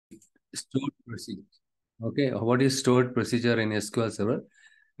Stored procedure. Okay, what is stored procedure in SQL Server,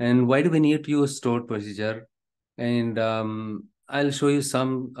 and why do we need to use stored procedure? And I'll show you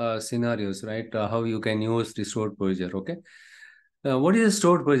some scenarios, right? How you can use the stored procedure. Okay, what is a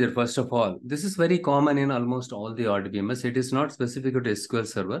stored procedure? First of all, this is very common in almost all the RDBMS. It is not specific to SQL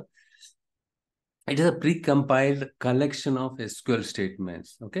Server. It is a pre-compiled collection of SQL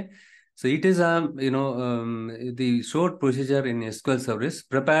statements. Okay, so it is the stored procedure in SQL service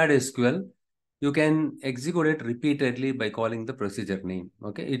prepared SQL. You can execute it repeatedly by calling the procedure name.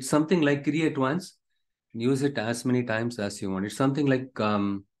 Okay, it's something like create once, use it as many times as you want. It's something like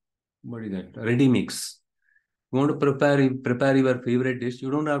what is that? Ready mix. You want to prepare your favorite dish.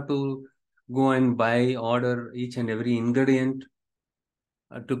 You don't have to go and buy order each and every ingredient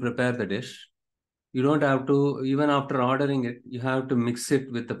to prepare the dish. You don't have to, even after ordering it, you have to mix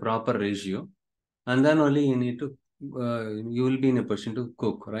it with the proper ratio, and then only you need to you will be in a position to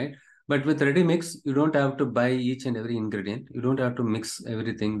cook, right? But with ready mix, you don't have to buy each and every ingredient. You don't have to mix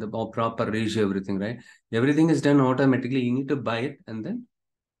everything, the proper ratio, everything, right? Everything is done automatically. You need to buy it, and then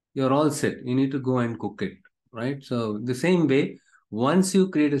you're all set. You need to go and cook it, right? So the same way, once you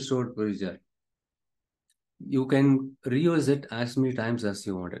create a stored procedure, you can reuse it as many times as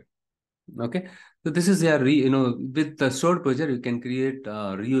you want it. Okay, so this is your with the stored procedure you can create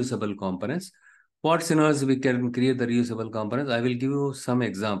reusable components. What scenarios we can create the reusable components? I will give you some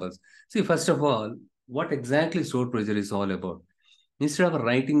examples. See, first of all, what exactly stored procedure is all about? Instead of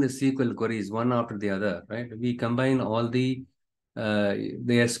writing the SQL queries one after the other, right? We combine all the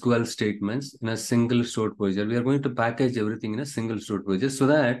SQL statements in a single stored procedure. We are going to package everything in a single stored procedure so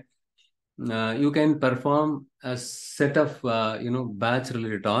that you can perform a set of batch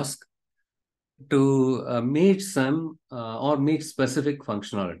related tasks to meet some or meet specific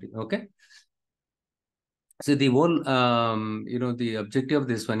functionality. Okay, so the whole the objective of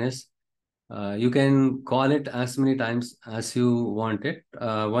this one is you can call it as many times as you want it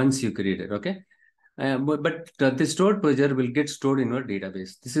once you create it. Okay, but the stored procedure will get stored in your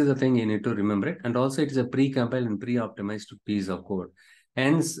database. This is the thing you need to remember it, and also it is a pre-compiled and pre-optimized piece of code.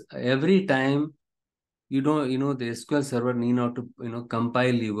 Hence, every time the SQL server need not to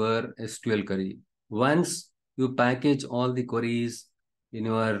compile your SQL query. Once you package all the queries in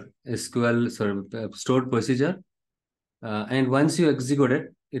your SQL stored procedure, and once you execute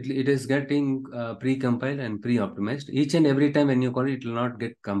it, it is getting pre-compiled and pre-optimized. Each and every time when you call it, it will not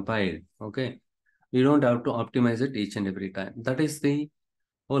get compiled. Okay, you don't have to optimize it each and every time. That is the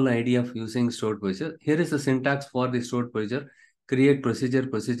whole idea of using stored procedure. Here is the syntax for the stored procedure: create procedure,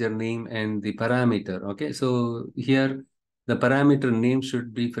 procedure name, and the parameter. Okay, so here the parameter name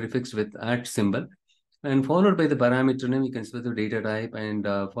should be prefixed with @ symbol, and followed by the parameter name you can specify the data type, and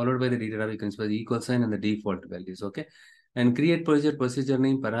followed by the data type you can specify the equal sign and the default values. Okay, and create procedure, procedure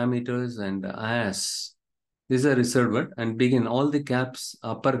name, parameters, and as this is a reserved word, and begin all the caps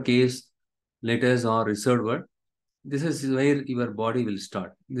uppercase letters or reserved word. This is where your body will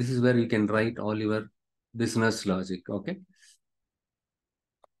start. This is where you can write all your business logic. Okay,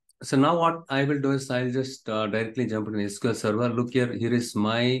 so now what I will do is I'll just directly jump into SQL server. Look here, here is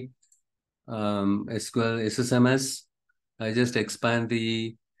my SQL SSMS. I just expand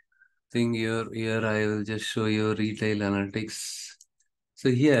the thing here. Here I will just show you retail analytics. So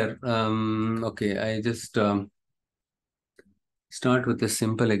here, okay, I just start with a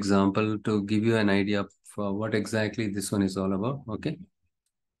simple example to give you an idea of what exactly this one is all about. Okay,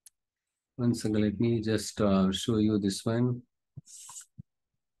 one second, let me just show you this one.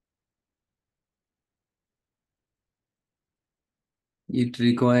 It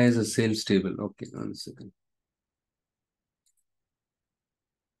requires a sales table. Okay, one second.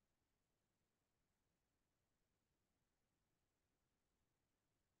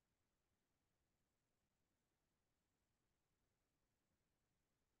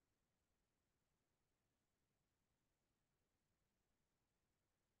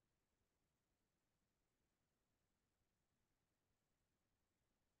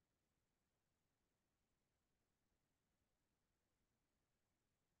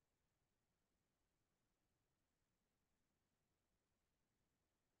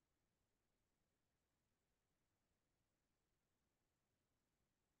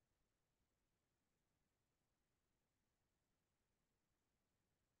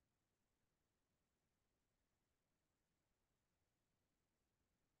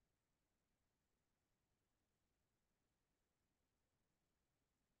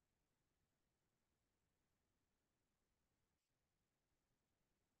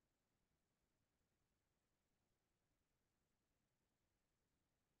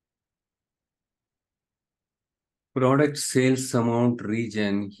 Product sales amount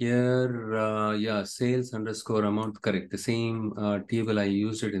region here. Yeah, sales underscore amount. Correct. The same table I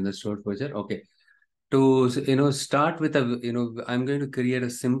used it in the stored procedure. Okay. To start with a I'm going to create a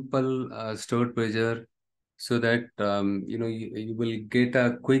simple stored procedure so that you will get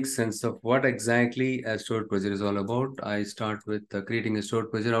a quick sense of what exactly a stored procedure is all about. I start with creating a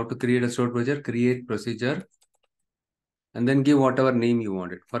stored procedure. How to create a stored procedure? Create procedure and then give whatever name you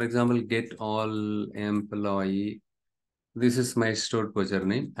want it. For example, get all employee. This is my stored procedure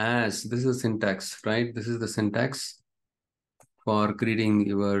name. As this is syntax, right? This is the syntax for creating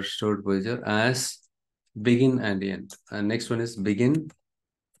your stored procedure as begin and end. And next one is begin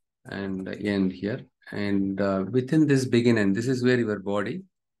and end here. And within this begin and this is where your body.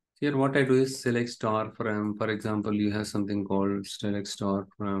 Here, what I do is select star from, for example, you have something called select star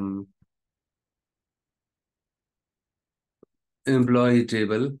from employee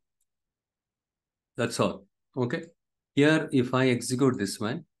table. That's all. Okay. Here, if I execute this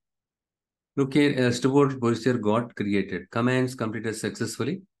one, look here, a stored procedure got created. Commands completed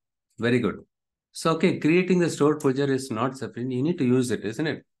successfully. Very good. So, okay, creating the stored procedure is not sufficient. You need to use it, isn't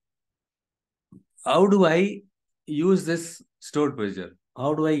it? How do I use this stored procedure?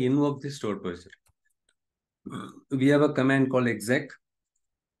 How do I invoke this stored procedure? We have a command called exec.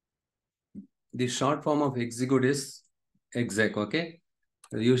 The short form of execute is exec, okay?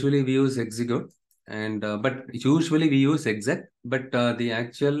 Usually we use execute and but usually we use exec, but the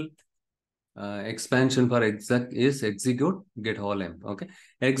actual expansion for exec is execute get whole emp, okay?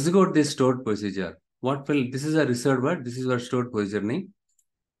 Execute this stored procedure. What will, this is a reserved word, this is your stored procedure name.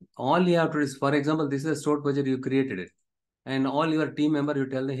 All you have to do is, for example, this is a stored procedure, you created it. And all your team member, you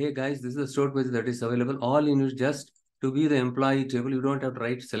tell them, hey guys, this is a stored procedure that is available. All you need just to be the employee table. You don't have to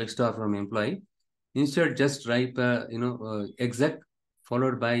write select star from employee. Instead, just write, exec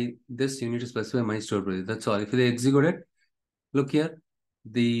followed by this. You need to specify my stored procedure. That's all. If they execute it, look here,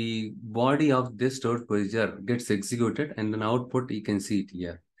 the body of this stored procedure gets executed, and then output you can see it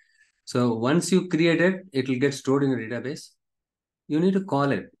here. So once you create it, it will get stored in a database. You need to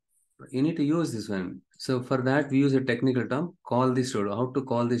call it. You need to use this one. So for that, we use a technical term, call the stored. How to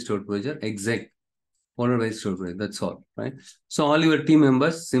call the stored procedure? Exec followed by stored procedure. That's all, right? So all your team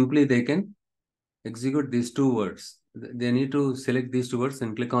members, simply they can execute these two words. They need to select these two words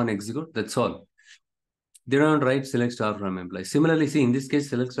and click on execute. That's all. They don't write select star from employee. Similarly, see in this case,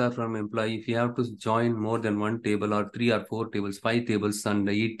 select star from employee. If you have to join more than one table or 3 or 4 tables, 5 tables, and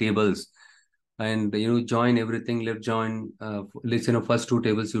 8 tables, and join everything, left join. Let's first 2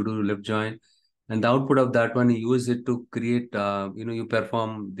 tables you do left join, and the output of that one you use it to create. You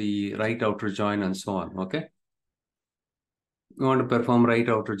perform the right outer join and so on. Okay. You want to perform right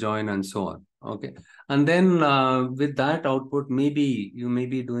outer join and so on. Okay. And then with that output, maybe you may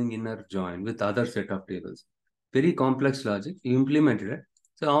be doing inner join with other set of tables. Very complex logic. You implemented it.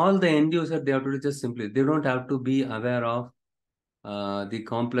 So all the end user, they have to do just simply, they don't have to be aware of the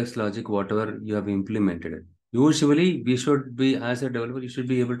complex logic, whatever you have implemented it. Usually we should be, as a developer, you should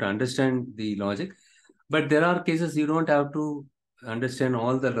be able to understand the logic. But there are cases you don't have to understand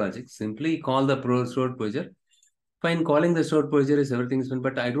all the logic. Simply call the stored procedure. Fine, calling the stored procedure is everything is fine,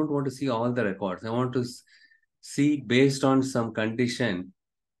 but I don't want to see all the records. I want to see based on some condition.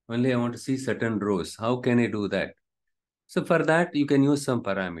 Only I want to see certain rows. How can I do that? So for that, you can use some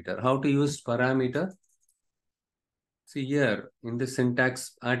parameter. How to use parameter? See here in the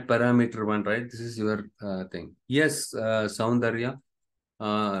syntax add parameter one, right? This is your thing. Yes, Soundarya,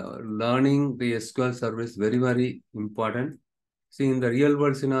 learning the SQL service very, very important. See, in the real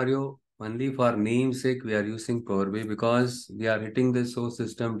world scenario, only for namesake, we are using Power BI because we are hitting the source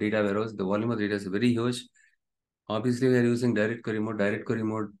system data warehouse. The volume of data is very huge. Obviously, we are using direct query mode. Direct query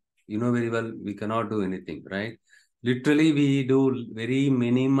mode, you know very well, we cannot do anything, right? Literally, we do very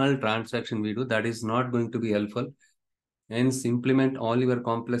minimal transaction we do. That is not going to be helpful. Hence, implement all your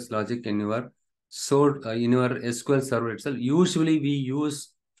complex logic in your in your SQL server itself. Usually, we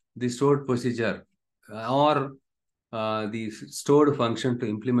use the stored procedure or the stored function to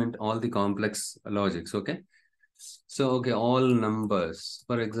implement all the complex logics. Okay. So, okay, all numbers.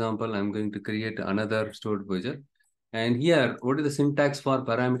 For example, I'm going to create another stored procedure. And here, what is the syntax for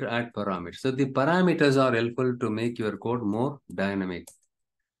parameter? Add parameter. So the parameters are helpful to make your code more dynamic.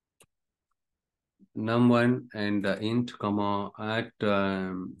 Num1 and int comma at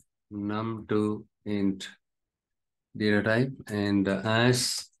num2 int data type and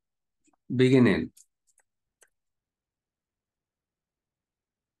as beginning.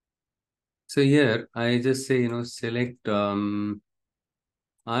 So here I just say, select at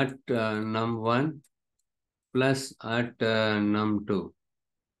num1 plus at num2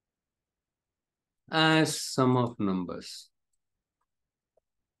 as sum of numbers.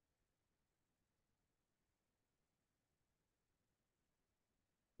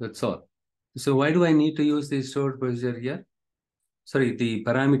 That's all. So why do I need to use the stored procedure here? Sorry, the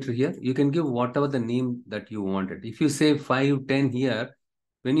parameter here. You can give whatever the name that you wanted. If you say 5, 10 here,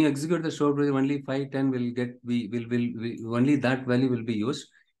 when you execute the stored procedure, only 5, 10 will get, only that value will be used.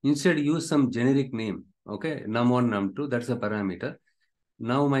 Instead, use some generic name. Okay, num1, num2, that's a parameter.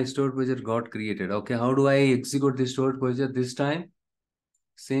 Now my stored procedure got created. Okay, how do I execute the stored procedure this time?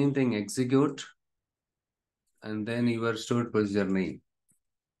 Same thing, execute, and then your stored procedure name.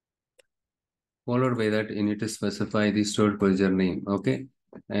 Followed by that, you need to specify the stored procedure name. Okay,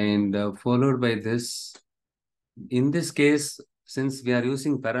 and followed by this. In this case, since we are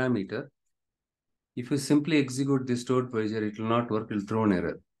using parameter, if you simply execute the stored procedure, it will not work. It will throw an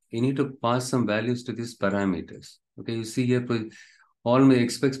error. You need to pass some values to these parameters. Okay, you see here, all my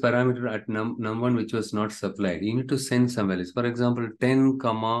expects parameter at num1 which was not supplied. You need to send some values. For example, 10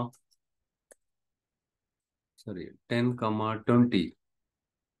 comma 10 comma 20.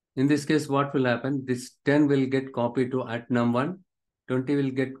 In this case, what will happen? This 10 will get copied to at num1, 20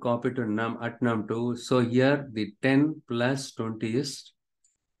 will get copied to at num2. So here the 10 plus 20 is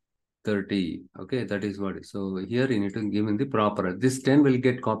 30. Okay, that is what. So here you need to give in the proper. This 10 will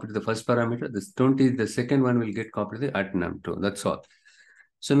get copied to the first parameter. This 20, the second one will get copied to the at num2. That's all.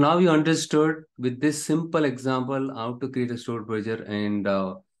 So now you understood with this simple example how to create a stored procedure and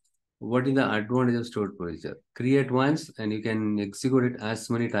what is the advantage of stored procedure. Create once and you can execute it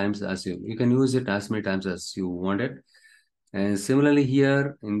as many times as you can use it as many times as you want it. And similarly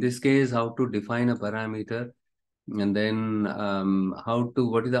here, in this case, how to define a parameter and then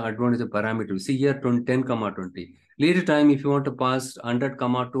what is the advantage of parameter. See here 10 comma 20. Later time, if you want to pass 100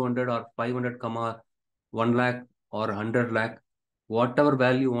 comma 200 or 500 comma 1 lakh or 100 lakh, whatever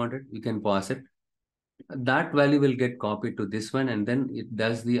value you wanted, you can pass it. That value will get copied to this one, and then it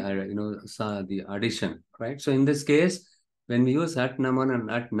does the the addition, right? So in this case, when we use at num1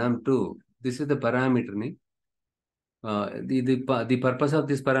 and at num2, this is the parameter name. The purpose of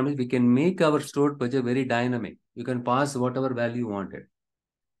this parameter, we can make our stored procedure very dynamic. You can pass whatever value you wanted.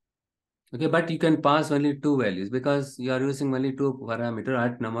 Okay, but you can pass only two values because you are using only two parameter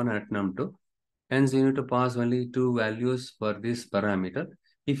at num1 and at num2. Hence, you need to pass only two values for this parameter.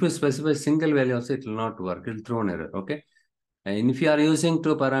 If you specify single value also, it will not work. It will throw an error. Okay. And if you are using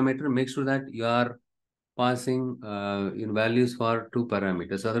two parameter, make sure that you are passing in values for two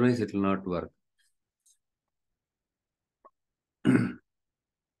parameters. Otherwise, it will not work.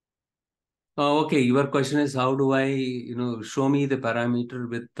 Okay, your question is how do I, show me the parameter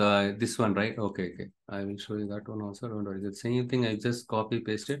with this one, right? Okay, okay. I will show you that one also. Don't worry. The same thing, I just copy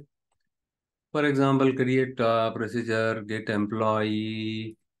paste it. For example, create procedure, get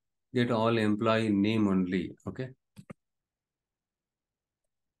employee, get all employee name only. Okay.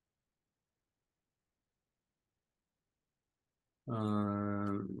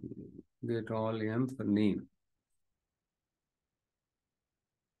 Uh, get all emp name.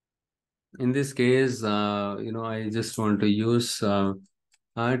 In this case, I just want to use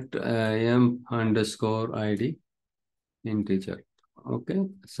at emp underscore ID integer. Okay,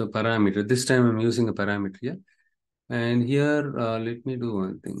 so parameter. This time I'm using a parameter here. And here, let me do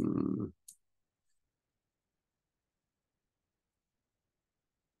one thing.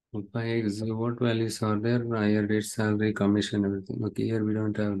 What values are there? Higher date, salary, commission, everything. Okay, here we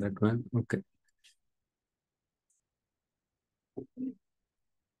don't have that one. Okay.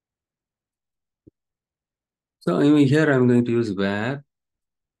 So here I'm going to use where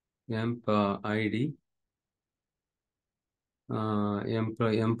emp ID,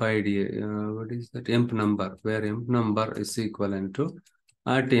 emp ID, what is that? Emp number, where emp number is equivalent to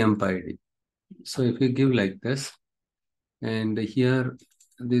at emp ID. So if you give like this, and here,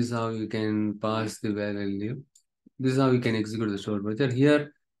 this is how you can pass the value. This is how you can execute the stored procedure.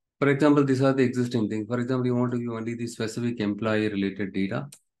 Here, for example, these are the existing things. For example, you want to give only the specific employee related data.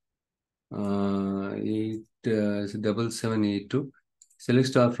 7782. Select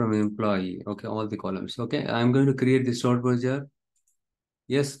star from employee. Okay, all the columns. Okay, I'm going to create the stored procedure.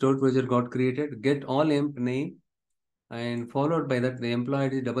 Yes, stored procedure got created. Get all emp name and followed by that the employee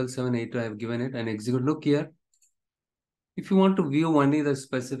ID 7782. I have given it and execute. Look here. If you want to view only the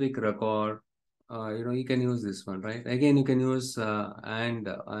specific record, you can use this one, right? Again, you can use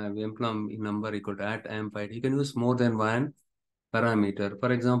employee number equal to at emp ID. You can use more than one parameter.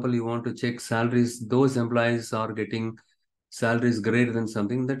 For example, you want to check salaries. Those employees are getting salaries greater than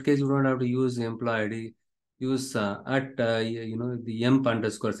something. In that case, you don't have to use the employee ID. Use the emp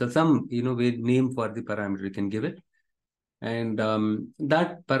underscore. So some, name for the parameter you can give it. And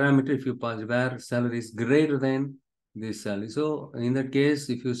that parameter, if you pass where salary is greater than this salary. So in that case,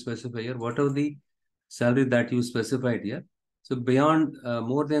 if you specify here, whatever the salary that you specified here, so beyond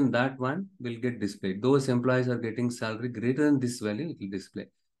more than that one will get displayed. Those employees are getting salary greater than this value, it will display.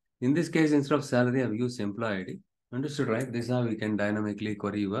 In this case, instead of salary, I've used employee ID. Understood, right? This is how we can dynamically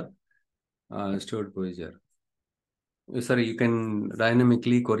query your stored procedure. Sorry, you can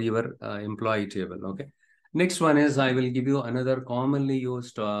dynamically query your employee table. Okay. Next one is I will give you another commonly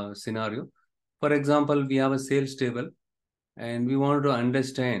used scenario. For example, we have a sales table and we want to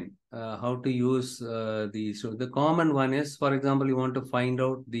understand how to use so the common one is, for example, you want to find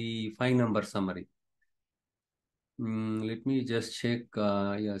out the 5 number summary. Let me just check.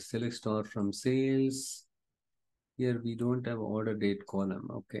 Yeah, select store from sales. Here we don't have order date column.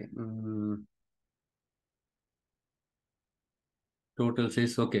 Okay. Total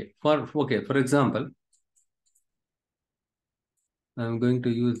sales. Okay. For example, I'm going to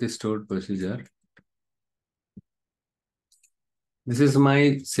use this stored procedure. This is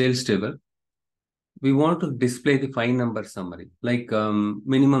my sales table. We want to display the 5 number summary, like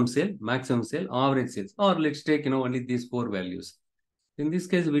minimum sale, maximum sale, average sales, or let's take, only these 4 values. In this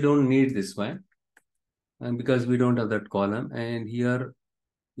case, we don't need this one, and because we don't have that column. And here,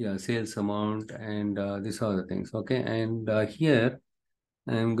 yeah, sales amount, and these are the things. Okay, and here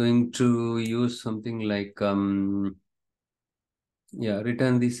I'm going to use something like yeah,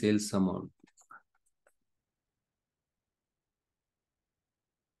 return the sales amount.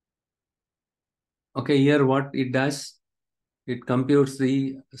 Okay, here what it does, it computes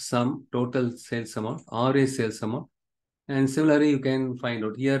the sum, total sales amount, average sales amount. And similarly, you can find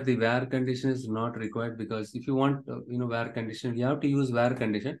out here the where condition is not required, because if you want, where condition, you have to use where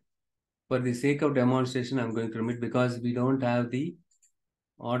condition. For the sake of demonstration, I'm going to remove, because we don't have the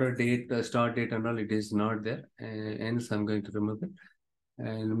order date, start date and all, it is not there. And hence I'm going to remove it.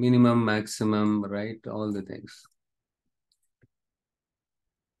 And minimum, maximum, right, all the things.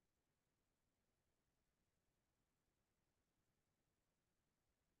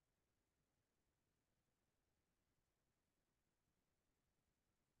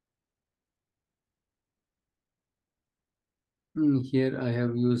 Here I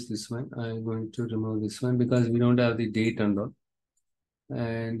have used this one. I'm going to remove this one because we don't have the date and all.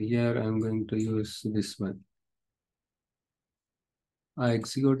 And here I'm going to use this one. I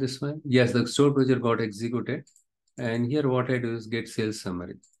execute this one. Yes, the store procedure got executed. And here what I do is get sales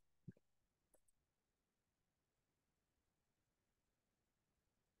summary.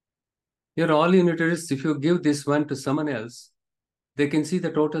 Here all you need to do is, if you give this one to someone else, they can see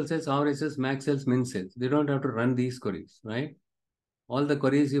the total sales, average sales, max sales, min sales. They don't have to run these queries, right? All the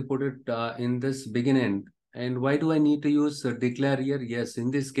queries you put it in this begin end. And why do I need to use declare here? Yes, in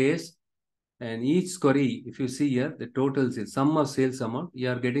this case, and each query, if you see here, the total sales, sum of sales amount, you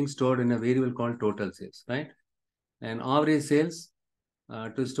are getting stored in a variable called total sales, right? And average sales,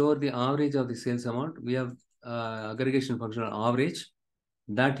 to store the average of the sales amount, we have aggregation function average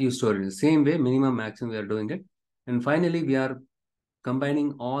that you store in the same way, minimum, maximum, we are doing it. And finally, we are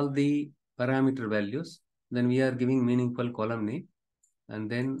combining all the parameter values. Then we are giving meaningful column name. And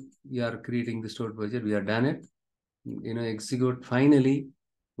then we are creating the stored procedure. We are done it. Execute. Finally,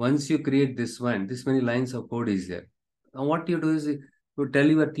 once you create this one, this many lines of code is there. Now what you do is you tell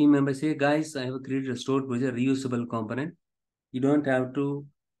your team members, hey guys, I have created a stored procedure, reusable component. You don't have to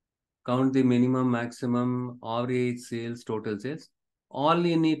count the minimum, maximum, average sales, total sales. All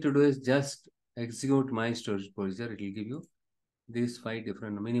you need to do is just execute my storage procedure. It will give you these 5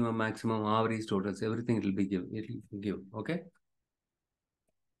 different minimum, maximum, average, totals, everything it will be give. It will give. Okay.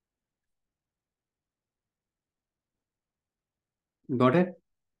 Got it?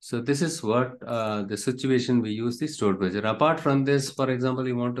 So this is what the situation we use the stored procedure. Apart from this, for example,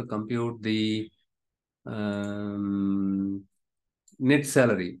 you want to compute the net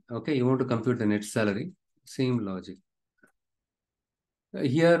salary. Okay, you want to compute the net salary. Same logic.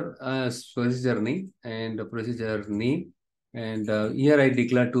 Here, procedure name and procedure name. And here I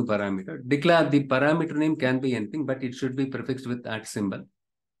declare 2 parameters. Declare the parameter name can be anything, but it should be prefixed with @ symbol.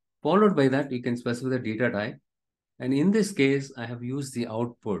 Followed by that, you can specify the data type. And in this case, I have used the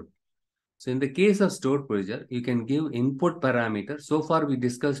output. So in the case of stored procedure, you can give input parameter. So far, we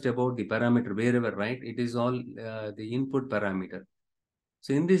discussed about the parameter wherever, right? It is all the input parameter.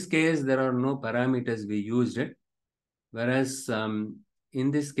 So in this case, there are no parameters we used it. Whereas in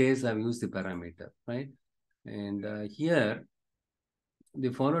this case, I've used the parameter, right? And here, the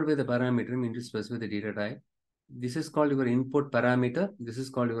followed by the parameter, we need to specify the data type. This is called your input parameter. This is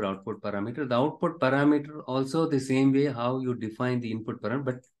called your output parameter. The output parameter also the same way how you define the input parameter,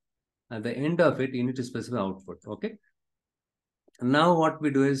 but at the end of it, you need to specify output, okay? Now what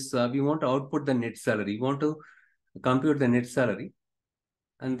we do is we want to output the net salary. We want to compute the net salary,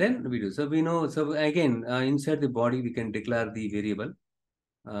 and then we do. So we know. So again, inside the body, we can declare the variable.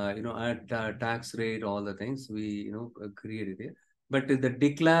 At tax rate, all the things we create it here. But the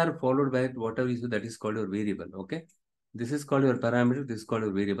declare followed by whatever is that is called your variable. Okay, this is called your parameter. This is called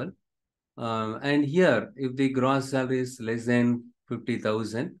your variable. And here, if the gross salary is less than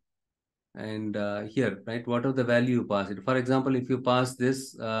 50,000, and here, right, whatever the value you pass it. For example, if you pass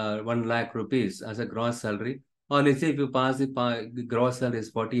this 1 lakh rupees as a gross salary, or let's say if you pass the gross salary is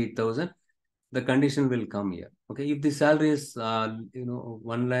 48,000, the condition will come here. Okay, if the salary is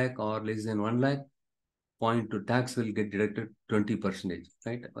 1 lakh or less than 1 lakh, point to tax will get deducted 20%,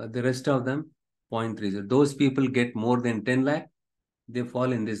 right? The rest of them 0.30. Those people get more than 10 lakh, they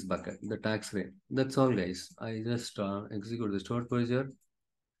fall in this bucket, the tax rate. That's all, guys. I just execute the stored procedure.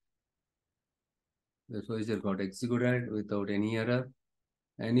 The procedure got executed without any error.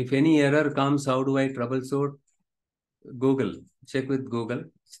 And if any error comes, how do I troubleshoot? Google. Check with Google.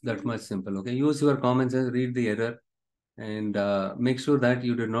 It's that much simple. Okay. Use your common sense, read the error, and make sure that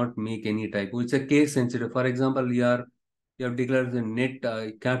you do not make any typo. It's a case sensitive. For example, you have declared the net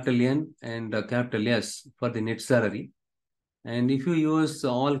capital N and capital S for the net salary. And if you use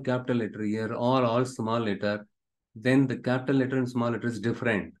all capital letter here or all small letter, then the capital letter and small letter is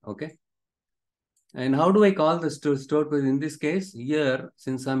different. Okay. And how do I call the stored procedure? In this case, here,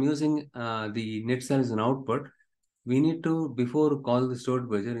 since I'm using the net cell as an output, we need to, before call the stored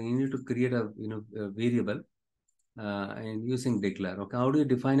procedure, we need to create a variable and using declare. Okay, how do you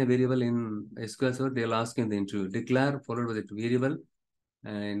define a variable in SQL Server? They'll ask in the interview. Declare followed by the variable,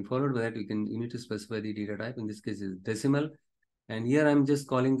 and followed by that you need to specify the data type. In this case, is decimal. And here I'm just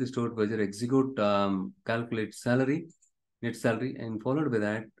calling the stored procedure execute calculate salary, net salary, and followed by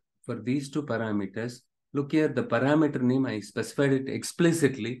that for these two parameters. Look here, the parameter name I specified it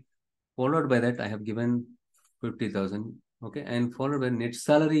explicitly. Followed by that I have given 50,000. Okay, and followed by net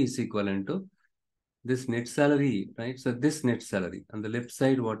salary is equivalent to this net salary, right? So this net salary on the left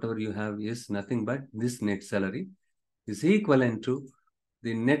side, whatever you have is nothing but this net salary is equivalent to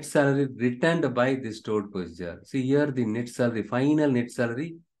the net salary returned by the stored procedure. See here, the net salary, final net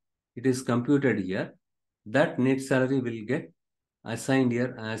salary, it is computed here. That net salary will get assigned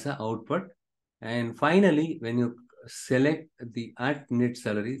here as an output. And finally, when you select the at net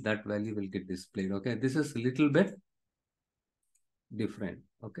salary, that value will get displayed. Okay, this is a little bit different.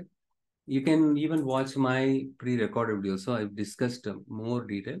 Okay, you can even watch my pre-recorded video. So I've discussed more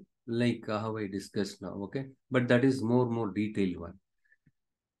detail, like how I discussed now. Okay, but that is more detailed one.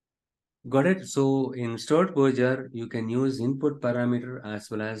 Got it? So in stored procedure, you can use input parameter as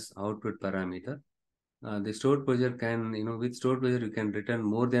well as output parameter. The stored procedure can, with stored procedure, you can return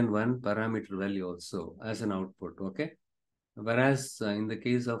more than one parameter value also as an output. Okay. Whereas in the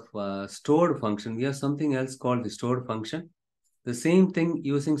case of stored function, we have something else called the stored function. The same thing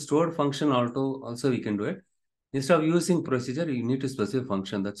using stored function also we can do it. Instead of using procedure, you need to specify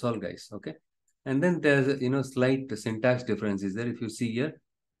function. That's all, guys. Okay. And then there's slight syntax difference is there. If you see here,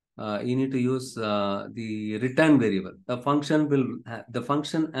 you need to use the return variable. The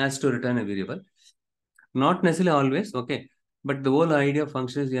function has to return a variable. Not necessarily always, okay. But the whole idea of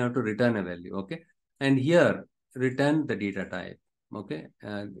function is you have to return a value, okay. And here, return the data type, okay.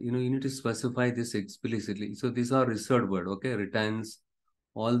 You need to specify this explicitly. So these are reserved word, okay. Returns,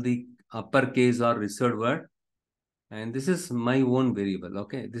 all the uppercase are reserved word. And this is my own variable,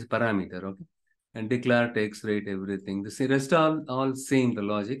 okay. This parameter, okay. And declare tax rate, everything. The rest are all same, the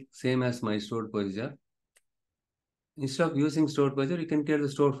logic, same as my stored procedure. Instead of using stored procedure, you can create the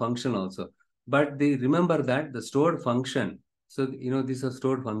stored function also. But remember that the stored function, so this is a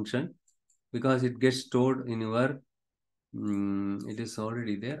stored function because it gets stored in your, it is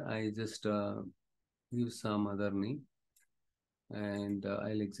already there. I just use some other name and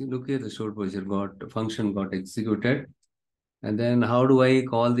I'll execute. Look here, the stored procedure function got executed. And then how do I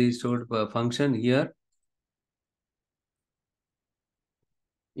call the stored function here?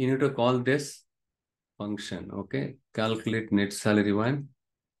 You need to call this function, okay? Calculate net salary one.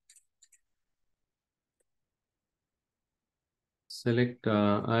 Select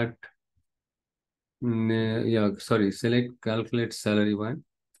select calculate salary one.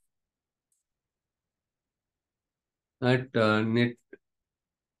 At net,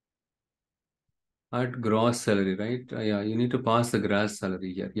 at gross salary, right? Yeah, you need to pass the gross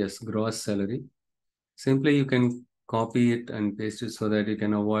salary here. Yes, gross salary. Simply you can copy it and paste it so that you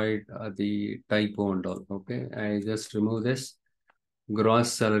can avoid the typo and all. Okay, I just remove this.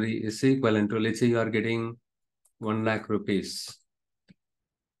 Gross salary is equivalent to, let's say you are getting 1 lakh rupees.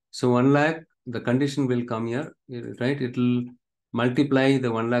 So 1 lakh, the condition will come here, right? multiply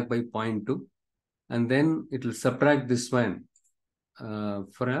the 1 lakh by 0.2, and then it will subtract this one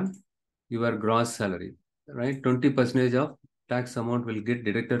from your gross salary, right? 20% of tax amount will get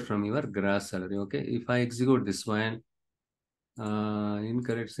deducted from your gross salary. Okay, if I execute this one,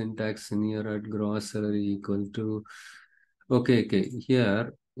 incorrect syntax in here at gross salary equal to, okay,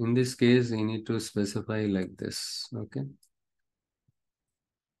 here in this case you need to specify like this. Okay,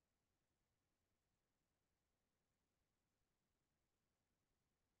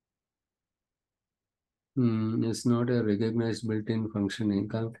 it's not a recognized built-in function in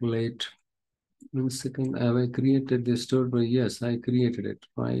calculate. 1 second, have I created this stored by? Yes, I created it.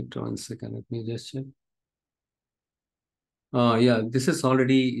 Right, 1 second, let me just check. Yeah, this is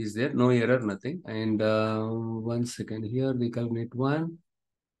already is there, no error, nothing. And 1 second, here we calculate one.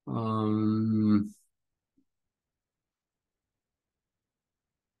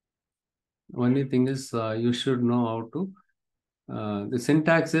 Only thing is you should know how to. The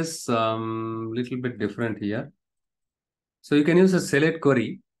syntax is little bit different here. So you can use a select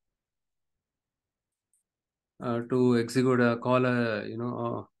query to execute a call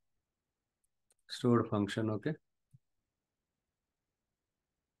a stored function. Okay.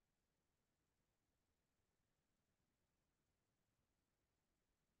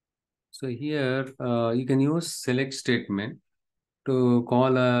 So here you can use select statement to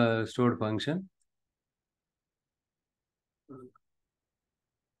call a stored function.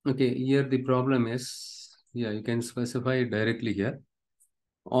 Okay, here the problem is, yeah, you can specify it directly here,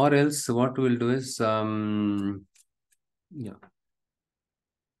 or else what we'll do is, yeah,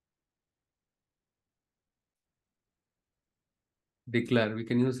 declare. We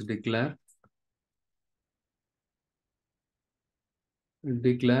can use declare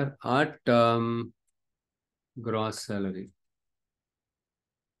at gross salary.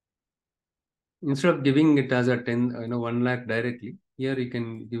 Instead of giving it as a 10, 1 lakh directly, here you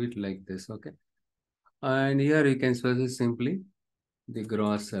can give it like this. Okay, and here you can specify simply the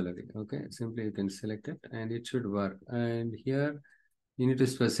gross salary. Okay, simply you can select it and it should work. And here you need to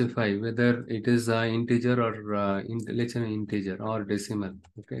specify whether it is integer or let's say integer or decimal.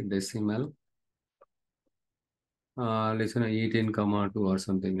 Okay, decimal. Let's say 18 comma 2 or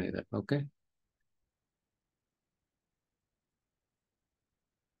something like that. Okay.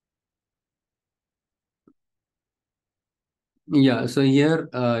 Yeah, so here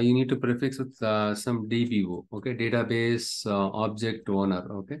you need to prefix with some DBO, okay, database object owner,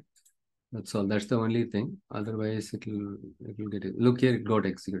 okay. That's all. That's the only thing. Otherwise, it will get it. Look here, it got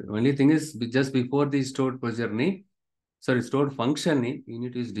executed. Only thing is just before the stored procedure name, sorry, stored function name, you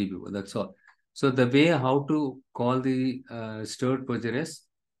need to use DBO. That's all. So the way how to call the stored procedure is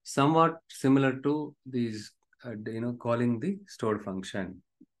somewhat similar to these, calling the stored function.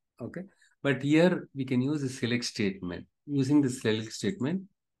 Okay, but here we can use the select statement. Using the select statement,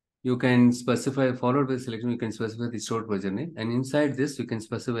 you can specify, followed by selection, you can specify the stored procedure name, and inside this you can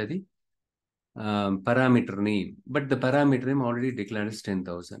specify the parameter name, but the parameter name already declared is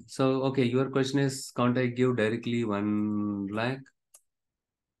 10,000. So, okay, your question is, can't I give directly 1 lakh?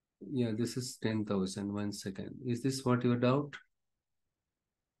 Yeah, this is 10,000. 1 second. Is this what your doubt?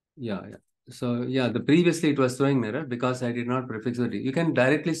 Yeah. So, yeah, the previously it was showing error because I did not prefix it. You can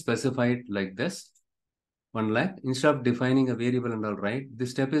directly specify it like this, 1 lakh, instead of defining a variable and all, right?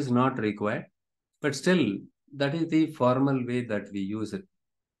 This step is not required, but still, that is the formal way that we use it.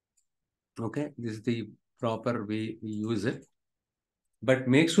 Okay, this is the proper way we use it. But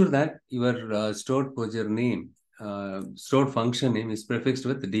make sure that your stored procedure name, stored function name is prefixed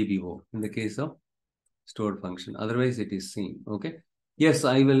with DBO in the case of stored function. Otherwise, it is seen. Okay. Yes,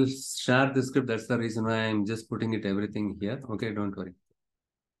 I will share the script. That's the reason why I'm just putting it everything here. Okay, don't worry.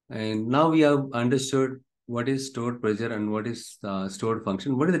 And now we have understood what is stored procedure and what is stored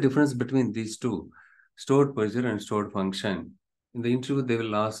function. What is the difference between these two, stored procedure and stored function? In the interview, they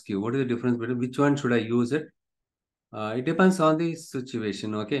will ask you, what is the difference between which one should I use it? It depends on the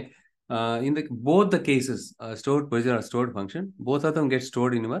situation. Okay. In the both the cases, stored procedure or stored function, both of them get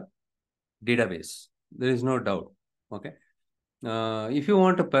stored in your database. There is no doubt. Okay. If you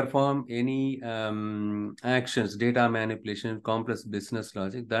want to perform any actions, data manipulation, complex business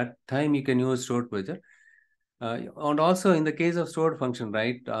logic, that time you can use stored procedure. And also in the case of stored function,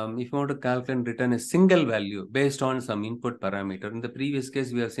 right? If you want to calculate and return a single value based on some input parameter, in the previous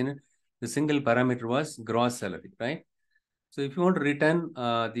case we have seen it, the single parameter was gross salary, right? So if you want to return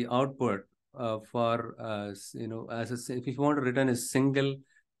the output for, if you want to return a single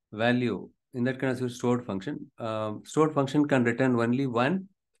value in that kind of stored function can return only one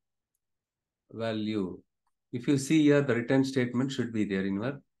value. If you see here, the return statement should be there in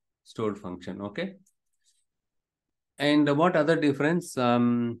your stored function. Okay. And what other difference?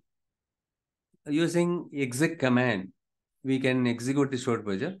 Using exec command, we can execute the stored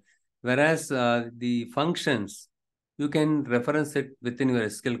procedure, whereas the functions, you can reference it within your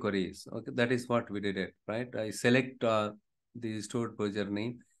SQL queries. Okay, that is what we did it, right? I select the stored procedure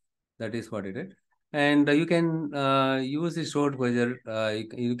name. That is what it is. And you can use the stored procedure,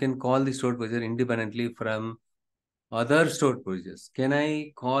 you can call the stored procedure independently from other stored procedures. Can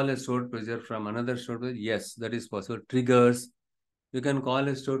I call a stored procedure from another stored procedure? Yes, that is possible. Triggers, you can call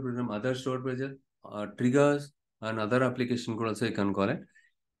a stored procedure from other stored procedure, triggers, and other application could also you can call it.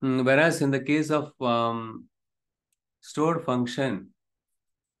 Whereas in the case of stored function,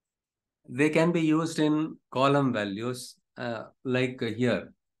 they can be used in column values like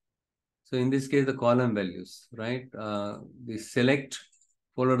here. So in this case, the column values, right? The select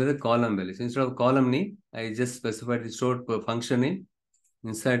followed by the column values. Instead of column name, I just specified the stored function name.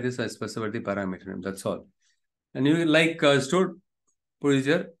 Inside this, I specified the parameter name. That's all. And you like stored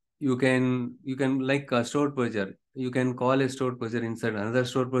procedure, you can like a stored procedure. You can call a stored procedure inside another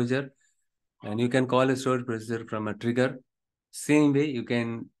stored procedure, and you can call a stored procedure from a trigger. Same way, you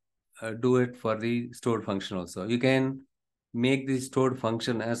can do it for the stored function also. You can make the stored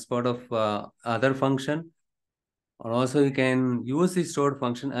function as part of other function, or also you can use the stored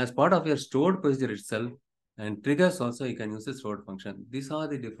function as part of your stored procedure itself. And triggers also you can use the stored function. These are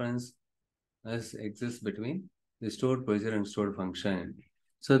the difference as exists between the stored procedure and stored function.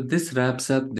 So this wraps up